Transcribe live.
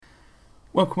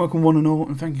Welcome one and all,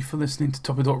 and thank you for listening to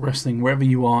Top of Dot Wrestling wherever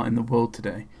you are in the world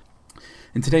today.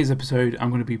 In today's episode, I'm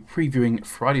going to be previewing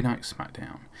Friday Night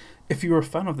SmackDown. If you're a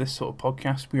fan of this sort of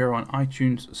podcast, we are on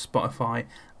iTunes, Spotify,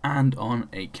 and on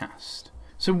Acast.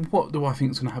 So what do I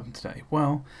think is going to happen today?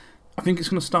 Well, I think it's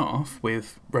going to start off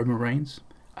with Roman Reigns.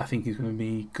 I think he's going to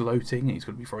be gloating. He's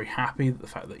going to be very happy at the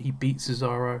fact that he beat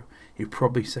Cesaro. He'll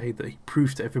probably say that he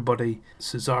proved to everybody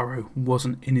Cesaro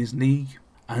wasn't in his league,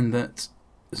 and that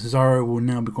Cesaro will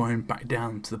now be going back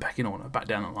down to the pecking order, back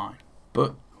down the line.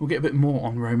 But we'll get a bit more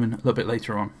on Roman a little bit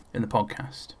later on in the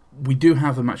podcast. We do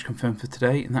have a match confirmed for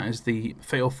today, and that is the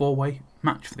Fatal 4-Way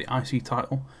match for the IC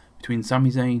title between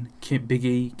Sami Zayn, Big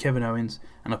E, Kevin Owens,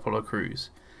 and Apollo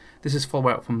Crews. This is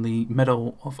follow-up from the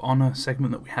Medal of Honor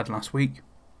segment that we had last week.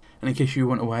 And in case you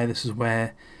weren't aware, this is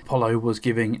where Apollo was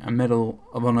giving a Medal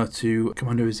of Honor to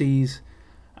Commander Aziz,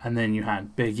 and then you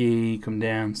had Big E come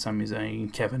down, Sami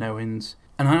Zayn, Kevin Owens.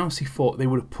 And I honestly thought they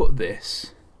would have put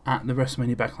this at the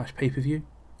WrestleMania Backlash pay-per-view.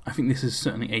 I think this is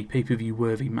certainly a pay-per-view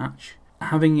worthy match.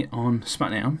 Having it on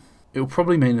SmackDown, it will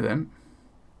probably main event,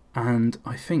 and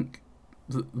I think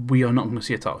that we are not going to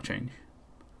see a title change.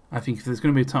 I think if there's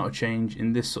going to be a title change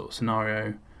in this sort of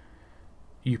scenario,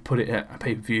 you put it at a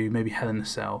pay-per-view, maybe Hell in a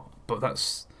Cell, but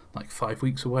that's like 5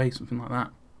 weeks away, something like that.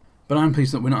 But I'm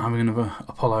pleased that we're not having another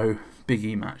Apollo Big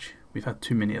E match. We've had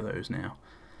too many of those now.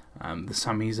 The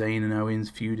Sami Zayn and Owens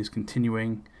feud is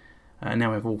continuing. Now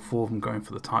we have all four of them going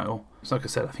for the title. So like I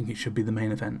said, I think it should be the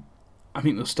main event. I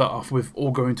think they'll start off with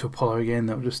all going to Apollo again.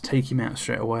 They'll just take him out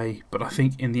straight away. But I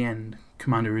think in the end,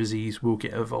 Commander Aziz will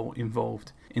get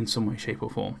involved in some way, shape or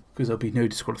form. Because there'll be no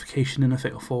disqualification in a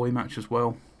Fatal 4-Way match as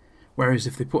well. Whereas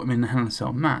if they put him in the Hell in a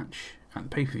Cell match at the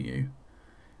pay-per-view,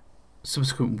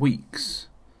 subsequent weeks,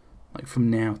 like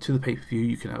from now to the pay-per-view,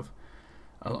 you can have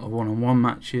a lot of one-on-one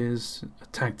matches, a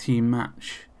tag team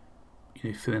match,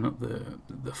 filling up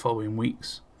the following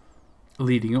weeks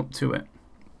leading up to it.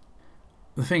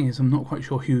 The thing is, I'm not quite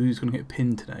sure who's going to get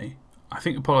pinned today. I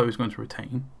think Apollo is going to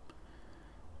retain,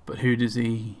 but who does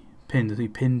he pin? Does he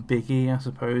pin Big E, I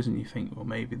suppose? And you think, well,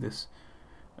 maybe this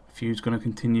feud's going to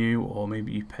continue, or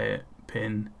maybe you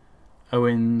pin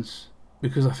Owens,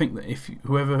 because I think that if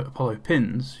whoever Apollo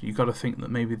pins, you've got to think that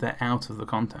maybe they're out of the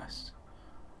contest.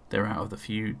 They're out of the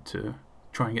feud to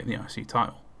try and get the IC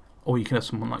title. Or you can have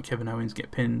someone like Kevin Owens get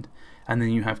pinned, and then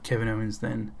you have Kevin Owens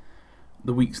then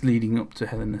the weeks leading up to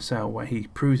Hell in a Cell, where he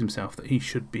proves himself that he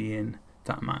should be in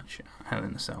that match at Hell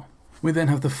in a Cell. We then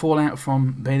have the fallout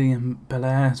from Bayley and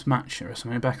Belair's match at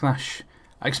WrestleMania Backlash.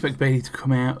 I expect Bayley to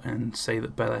come out and say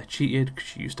that Belair cheated because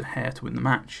she used her hair to win the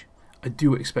match. I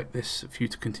do expect this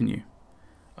feud to continue.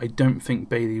 I don't think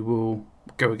Bayley will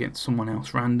go against someone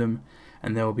else random,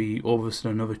 and there will be all of a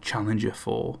sudden another challenger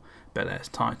for Belair's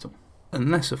title.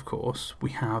 Unless, of course,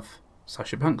 we have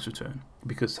Sasha Banks return.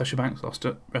 Because Sasha Banks lost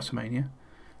at WrestleMania,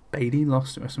 Bayley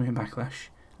lost at WrestleMania Backlash,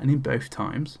 and in both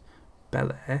times,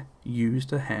 Belair used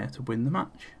her hair to win the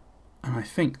match. And I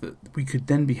think that we could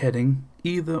then be heading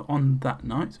either on that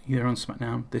night, either on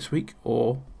SmackDown this week,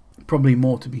 or probably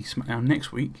more to be SmackDown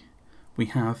next week. We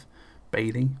have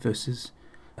Bayley versus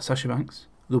Sasha Banks.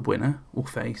 The winner will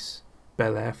face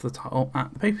Belair for the title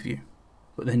at the pay-per-view.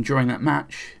 But then during that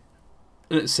match,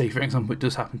 let's say for example it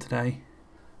does happen today,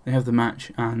 they have the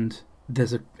match and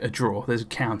there's a draw, there's a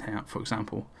count out, for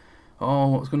example. Oh,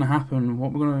 what's going to happen?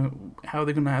 How are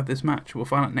they going to have this match? We'll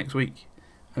find out next week.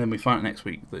 And then we find out next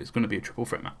week that it's going to be a triple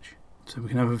threat match. So we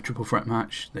can have a triple threat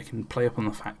match. They can play up on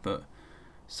the fact that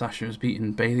Sasha has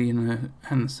beaten Bayley in a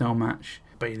Hell in a Cell match.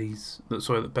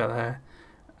 That Belair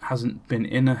hasn't been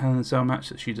in a Hell in a Cell match,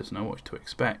 that she doesn't know what to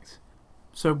expect.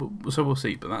 So we'll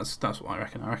see, but that's what I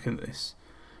reckon. I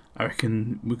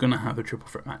reckon we're going to have a triple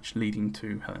threat match leading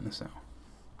to Hell in a Cell.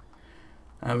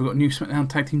 We've got new SmackDown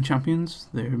Tag Team Champions,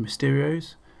 the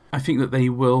Mysterios. I think that they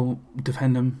will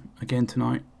defend them again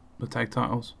tonight, the tag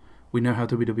titles. We know how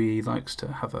WWE likes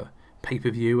to have a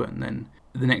pay-per-view and then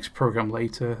the next program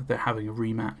later they're having a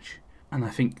rematch. And I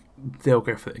think they'll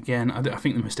go for it again. I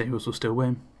think the Mysterios will still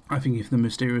win. I think if the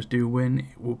Mysterios do win,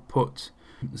 it will put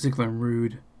Ziggler and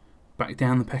Rude back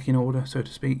down the pecking order, so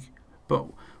to speak. But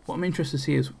what I'm interested to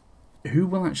see is who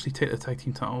will actually take the tag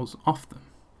team titles off them.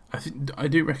 I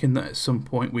do reckon that at some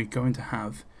point we're going to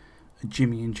have a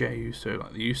Jimmy and Jey Uso,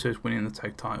 like the Usos winning the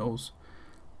tag titles.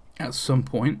 At some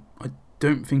point, I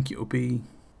don't think it will be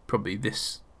probably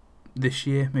this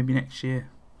year, maybe next year,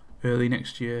 early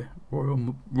next year,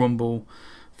 Royal Rumble,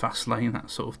 Fastlane, that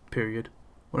sort of period.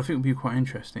 What I think would be quite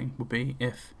interesting would be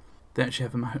if they actually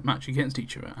have a match against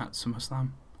each other at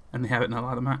SummerSlam, and they have it in a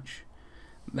ladder match.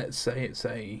 Let's say it's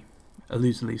a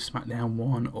loser leaves SmackDown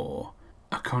 1, or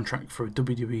a contract for a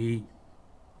WWE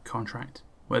contract,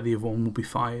 where the other one will be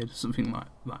fired, something like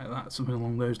that, something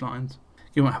along those lines.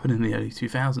 Given what happened in the early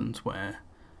 2000s, where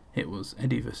it was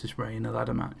Eddie versus Ray in a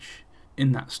ladder match.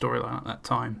 In that storyline at that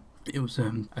time, it was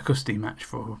a custody match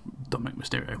for Dominic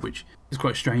Mysterio, which is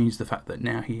quite strange, the fact that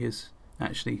now he is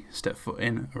actually stepped foot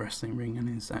in a wrestling ring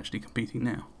and is actually competing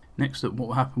now. Next up,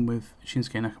 what happened with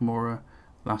Shinsuke Nakamura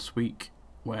last week,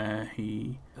 where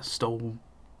he stole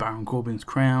Baron Corbin's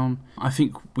crown. I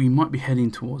think we might be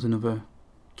heading towards another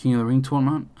King of the Ring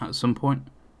tournament at some point,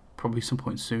 probably some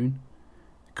point soon.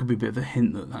 It could be a bit of a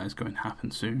hint that is going to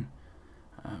happen soon.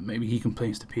 Maybe he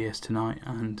complains to PS tonight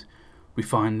and we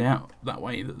find out that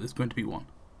way that there's going to be one.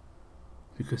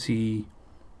 Because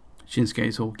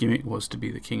Shinsuke's whole gimmick was to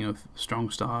be the king of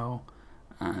strong style,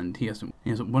 and he hasn't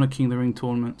won a King of the Ring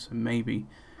tournament, so maybe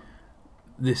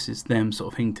this is them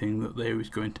sort of hinting that there is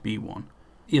going to be one.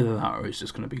 Either that or it's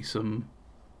just going to be some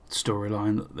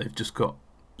storyline that they've just got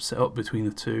set up between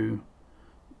the two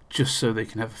just so they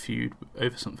can have a feud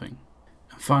over something.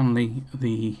 Finally,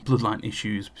 the bloodline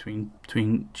issues between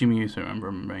Jimmy Uso and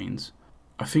Roman Reigns.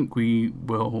 I think we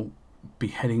will be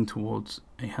heading towards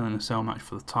a Hell in a Cell match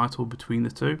for the title between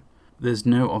the two. There's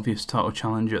no obvious title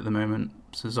challenger at the moment.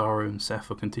 Cesaro and Seth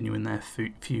are continuing their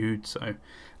feud, so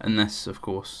unless, of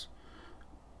course,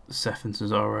 Seth and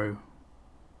Cesaro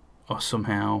are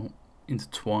somehow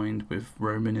intertwined with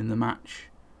Roman in the match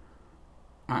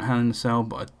at Hell in a Cell,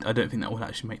 but I don't think that would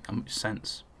actually make that much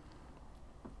sense.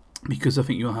 Because I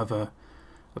think you'll have a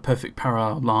perfect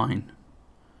parallel line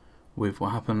with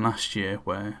what happened last year,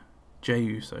 where Jey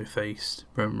Uso faced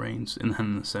Roman Reigns in Hell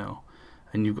in a Cell,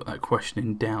 and you've got that question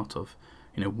in doubt of,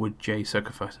 would Jey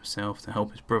sacrifice himself to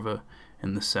help his brother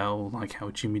in the cell like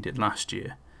how Jimmy did last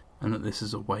year, and that this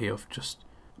is a way of just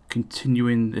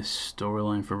continuing this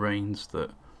storyline for Reigns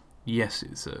that, yes,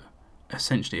 it's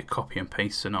essentially a copy and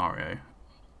paste scenario,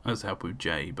 as happened with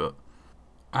Jey, but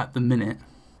at the minute,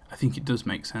 I think it does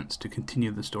make sense to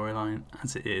continue the storyline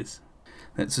as it is.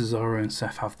 Let Cesaro and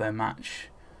Seth have their match.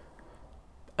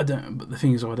 But the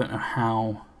thing is, I don't know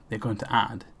how they're going to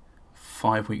add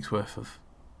 5 weeks worth of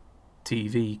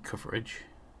TV coverage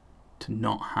to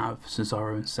not have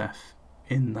Cesaro and Seth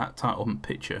in that title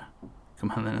picture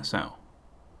come Hell in a Cell.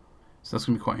 So that's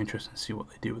going to be quite interesting to see what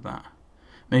they do with that.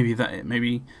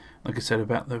 Maybe like I said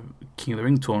about the King of the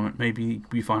Ring tournament, maybe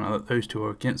we find out that those two are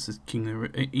against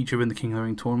each other in the King of the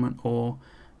Ring tournament, or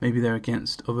maybe they're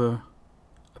against other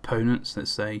opponents.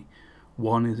 Let's say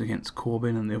one is against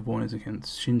Corbin and the other one is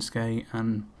against Shinsuke,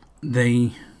 and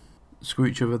they screw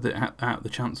each other out the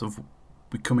chance of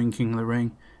becoming King of the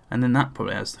Ring, and then that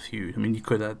probably adds the feud. I mean, you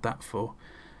could add that for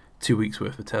 2 weeks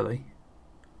worth of telly,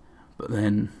 but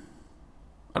then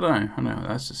I don't know.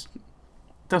 That's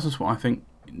just what I think.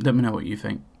 Let me know what you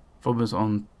think. Follow us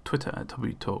on Twitter at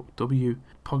WTalkW,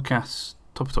 podcasts,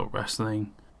 Topic Talk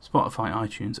Wrestling, Spotify,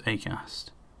 iTunes, Acast,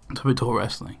 Topic Talk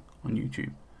Wrestling on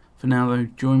YouTube. For now though,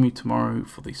 join me tomorrow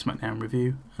for the SmackDown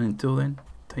review, and until then,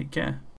 take care.